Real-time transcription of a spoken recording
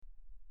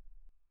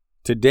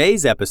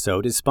Today's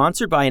episode is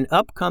sponsored by an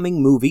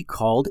upcoming movie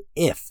called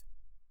If.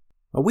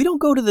 We don't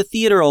go to the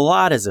theater a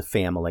lot as a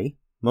family,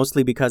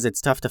 mostly because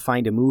it's tough to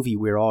find a movie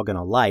we're all going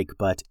to like,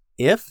 but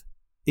If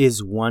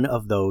is one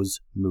of those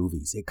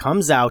movies. It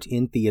comes out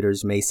in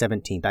theaters May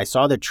 17th. I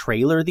saw the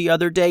trailer the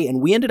other day, and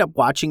we ended up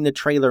watching the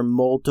trailer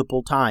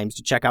multiple times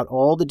to check out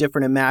all the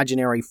different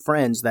imaginary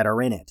friends that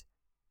are in it.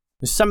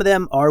 Some of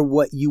them are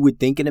what you would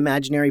think an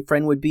imaginary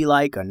friend would be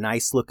like, a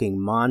nice-looking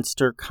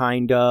monster,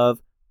 kind of.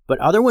 But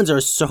other ones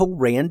are so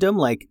random,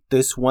 like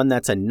this one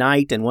that's a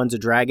knight and one's a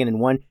dragon and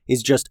one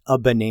is just a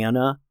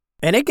banana.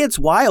 And it gets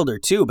wilder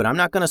too, but I'm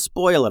not going to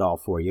spoil it all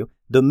for you.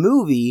 The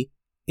movie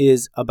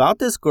is about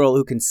this girl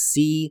who can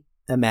see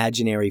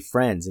imaginary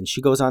friends, and she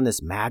goes on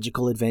this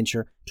magical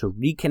adventure to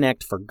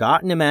reconnect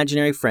forgotten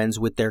imaginary friends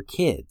with their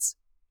kids.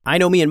 I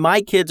know me and my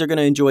kids are going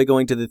to enjoy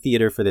going to the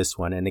theater for this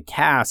one, and the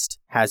cast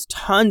has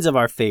tons of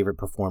our favorite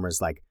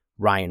performers like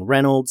Ryan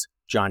Reynolds,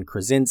 John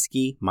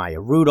Krasinski, Maya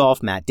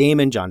Rudolph, Matt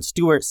Damon, Jon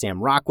Stewart, Sam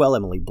Rockwell,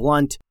 Emily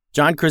Blunt.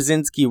 John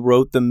Krasinski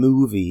wrote the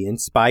movie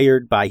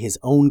inspired by his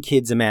own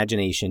kid's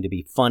imagination to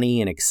be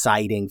funny and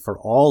exciting for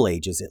all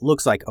ages. It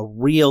looks like a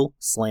real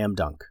slam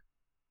dunk.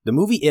 The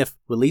movie If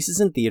releases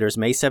in theaters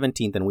May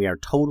 17th, and we are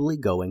totally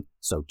going,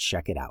 so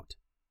check it out.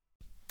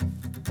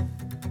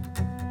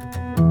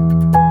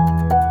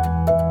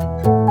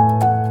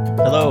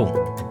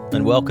 Hello,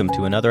 and welcome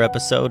to another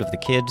episode of the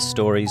Kid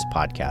Stories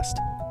Podcast.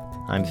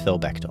 I'm Phil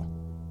Bechtel.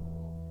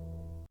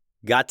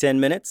 Got 10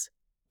 minutes?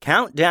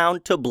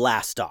 Countdown to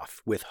Blast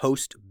Off with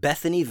host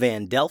Bethany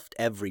Van Delft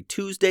every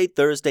Tuesday,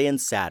 Thursday, and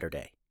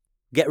Saturday.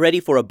 Get ready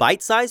for a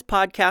bite-sized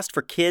podcast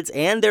for kids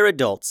and their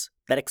adults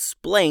that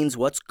explains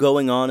what's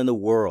going on in the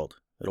world.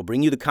 It'll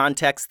bring you the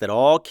context that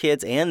all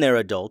kids and their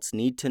adults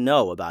need to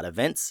know about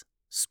events,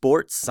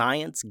 sports,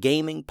 science,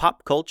 gaming,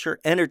 pop culture,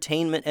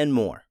 entertainment, and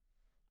more.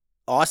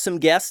 Awesome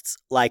guests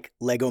like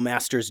Lego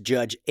Masters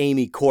judge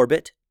Amy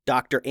Corbett,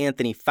 Dr.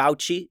 Anthony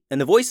Fauci, and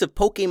the voice of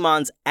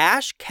Pokemon's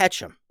Ash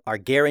Ketchum are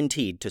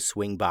guaranteed to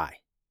swing by.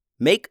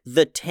 Make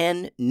the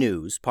 10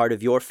 News part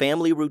of your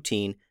family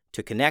routine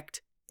to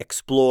connect,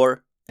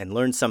 explore, and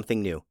learn something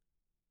new.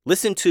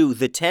 Listen to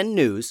the 10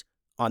 News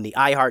on the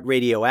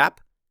iHeartRadio app,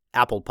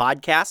 Apple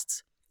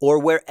Podcasts, or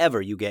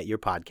wherever you get your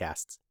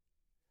podcasts.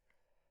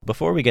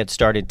 Before we get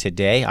started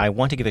today, I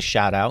want to give a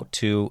shout out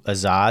to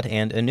Azad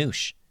and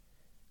Anush.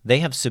 They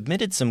have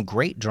submitted some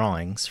great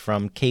drawings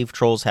from Cave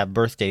Trolls Have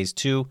Birthdays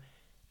Too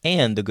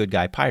and the Good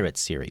Guy Pirates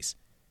series.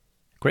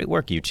 Great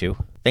work, you two.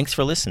 Thanks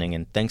for listening,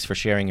 and thanks for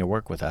sharing your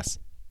work with us.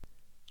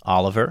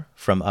 Oliver,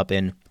 from up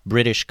in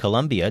British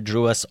Columbia,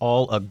 drew us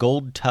all a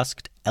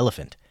gold-tusked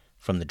elephant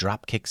from the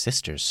Dropkick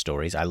Sisters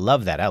stories. I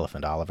love that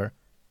elephant, Oliver.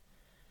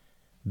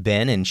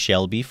 Ben and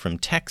Shelby from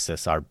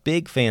Texas are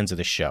big fans of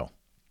the show,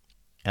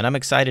 and I'm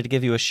excited to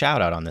give you a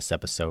shout-out on this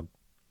episode.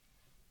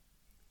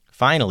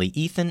 Finally,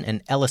 Ethan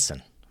and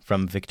Ellison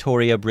from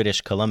Victoria,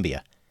 British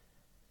Columbia.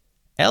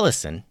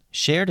 Ellison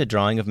shared a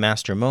drawing of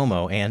Master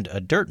Momo and a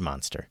dirt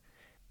monster.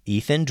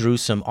 Ethan drew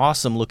some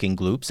awesome-looking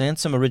gloops and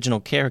some original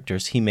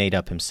characters he made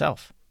up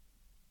himself.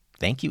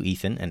 Thank you,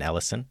 Ethan and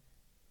Ellison.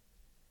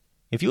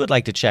 If you would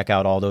like to check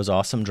out all those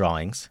awesome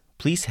drawings,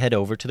 please head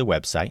over to the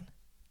website,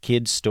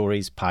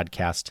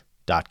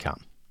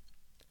 kidstoriespodcast.com.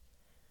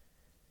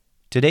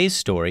 Today's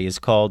story is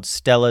called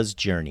Stella's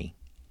Journey.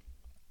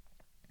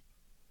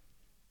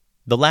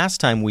 The last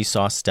time we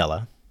saw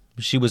Stella,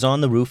 she was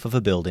on the roof of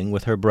a building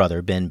with her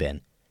brother,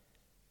 Ben.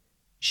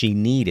 She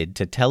needed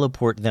to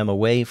teleport them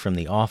away from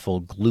the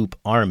awful Gloop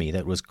army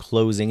that was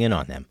closing in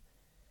on them.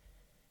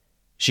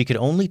 She could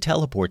only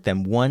teleport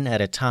them one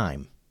at a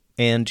time,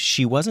 and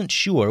she wasn't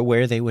sure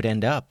where they would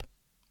end up,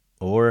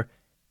 or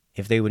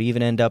if they would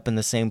even end up in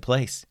the same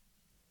place.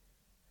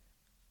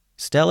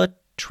 Stella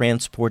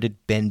transported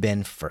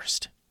Ben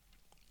first.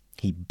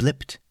 He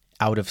blipped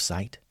out of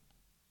sight.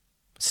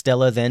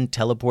 Stella then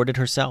teleported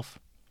herself.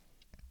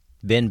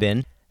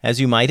 Ben, as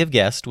you might have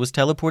guessed, was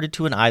teleported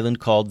to an island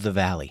called the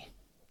Valley,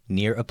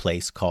 near a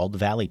place called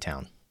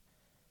Valleytown.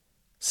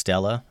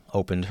 Stella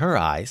opened her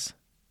eyes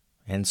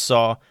and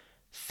saw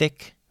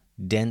thick,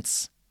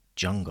 dense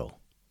jungle.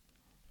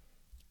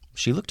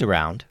 She looked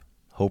around,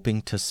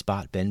 hoping to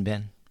spot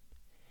Ben.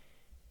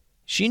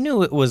 She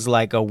knew it was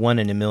like a 1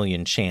 in a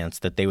million chance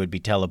that they would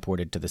be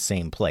teleported to the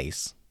same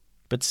place,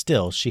 but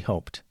still she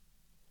hoped.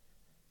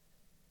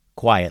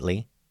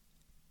 Quietly,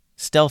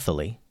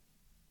 stealthily,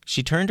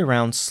 she turned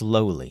around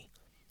slowly,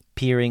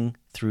 peering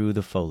through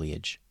the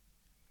foliage.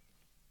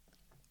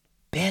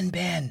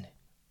 Ben,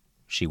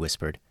 she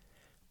whispered.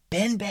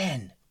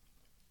 Ben.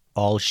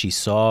 All she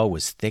saw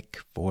was thick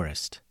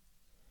forest.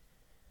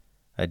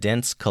 A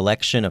dense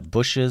collection of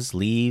bushes,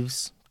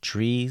 leaves,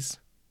 trees.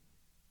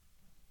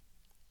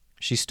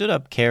 She stood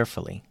up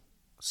carefully,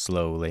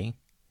 slowly.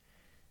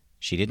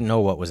 She didn't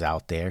know what was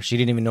out there. She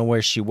didn't even know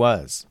where she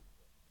was.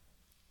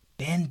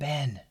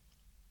 Ben,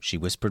 she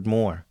whispered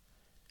more.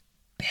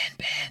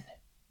 Ben.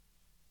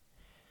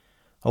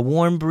 A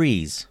warm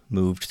breeze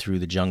moved through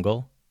the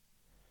jungle.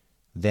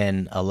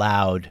 Then a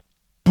loud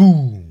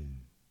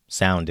boom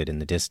sounded in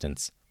the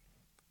distance.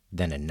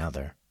 Then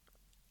another.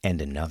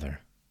 and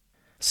another.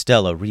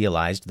 Stella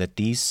realized that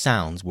these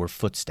sounds were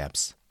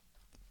footsteps.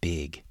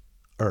 Big,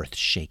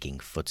 earth-shaking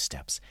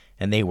footsteps,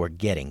 and they were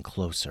getting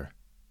closer.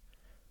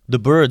 The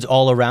birds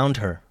all around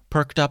her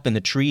perked up in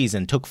the trees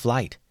and took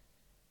flight.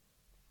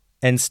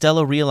 And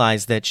Stella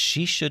realized that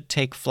she should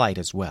take flight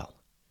as well.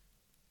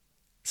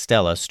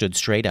 Stella stood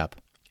straight up.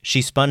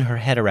 She spun her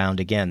head around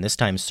again, this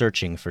time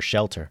searching for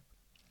shelter.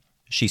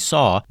 She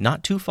saw,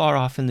 not too far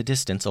off in the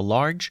distance, a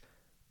large,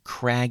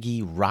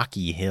 craggy,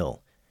 rocky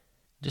hill.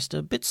 Just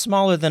a bit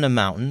smaller than a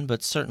mountain,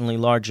 but certainly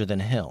larger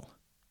than a hill.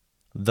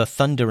 The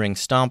thundering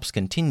stomps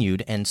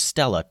continued, and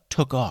Stella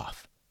took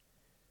off.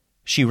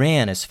 She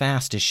ran as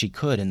fast as she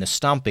could, and the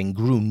stomping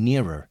grew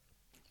nearer.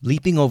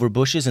 Leaping over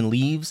bushes and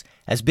leaves,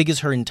 as big as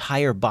her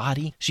entire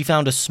body, she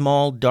found a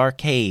small, dark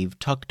cave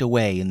tucked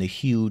away in the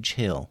huge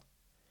hill.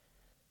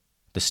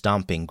 The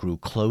stomping grew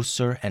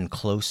closer and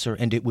closer,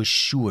 and it was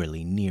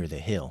surely near the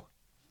hill,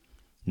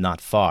 not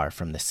far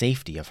from the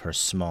safety of her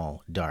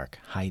small, dark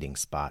hiding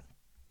spot.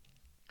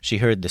 She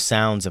heard the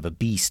sounds of a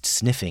beast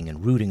sniffing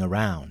and rooting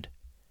around.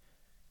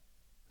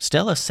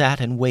 Stella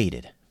sat and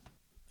waited,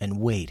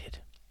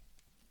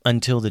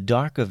 until the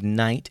dark of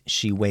night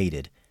she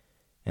waited,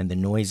 and the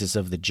noises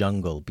of the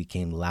jungle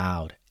became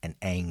loud and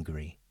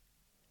angry.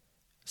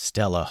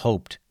 Stella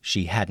hoped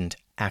she hadn't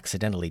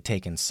accidentally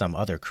taken some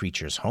other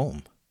creature's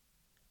home,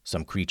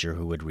 some creature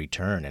who would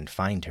return and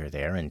find her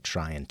there and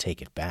try and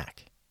take it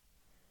back.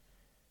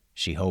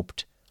 She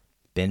hoped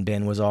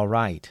Ben was all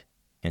right,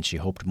 and she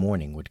hoped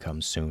morning would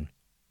come soon.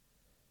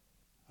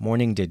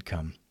 Morning did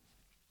come.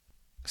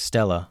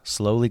 Stella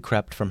slowly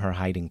crept from her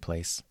hiding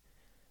place.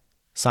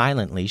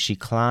 Silently, she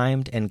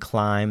climbed and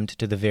climbed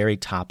to the very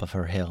top of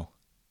her hill.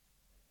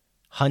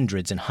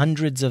 Hundreds and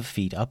hundreds of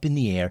feet up in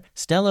the air,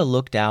 Stella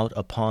looked out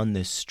upon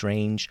this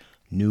strange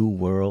new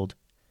world.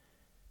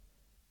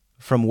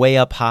 From way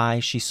up high,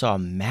 she saw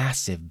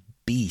massive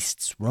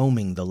beasts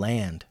roaming the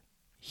land.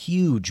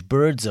 Huge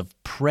birds of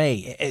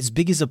prey, as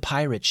big as a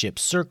pirate ship,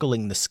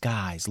 circling the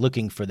skies,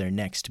 looking for their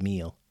next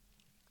meal.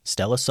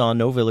 Stella saw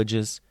no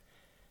villages,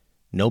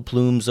 no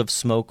plumes of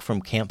smoke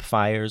from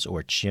campfires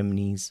or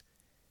chimneys,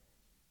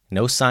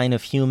 no sign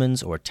of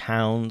humans or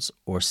towns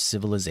or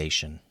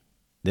civilization.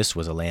 This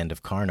was a land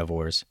of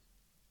carnivores,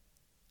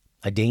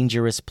 a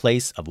dangerous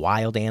place of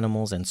wild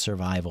animals and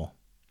survival.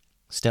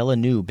 Stella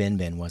knew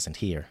Ben wasn't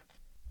here.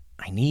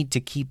 "I need to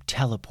keep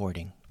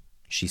teleporting,"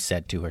 she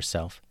said to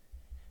herself.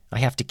 "I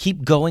have to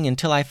keep going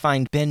until I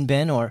find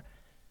Ben or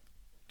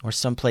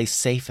someplace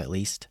safe at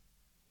least."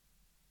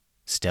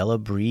 Stella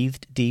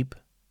breathed deep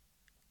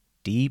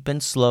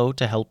and slow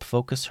to help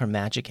focus her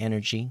magic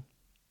energy.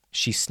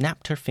 She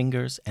snapped her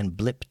fingers and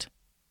blipped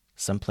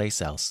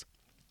someplace else,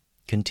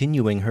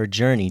 continuing her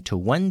journey to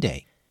one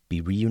day be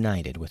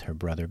reunited with her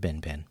brother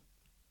Ben.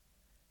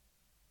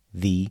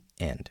 The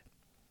end.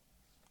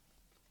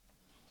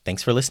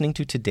 Thanks for listening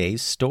to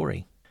today's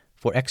story.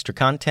 For extra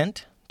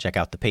content, check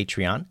out the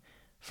Patreon.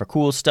 For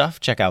cool stuff,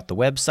 check out the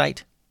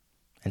website.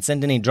 And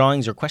send any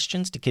drawings or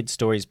questions to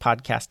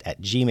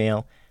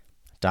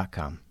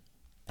kidstoriespodcast@gmail.com.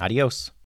 Adios.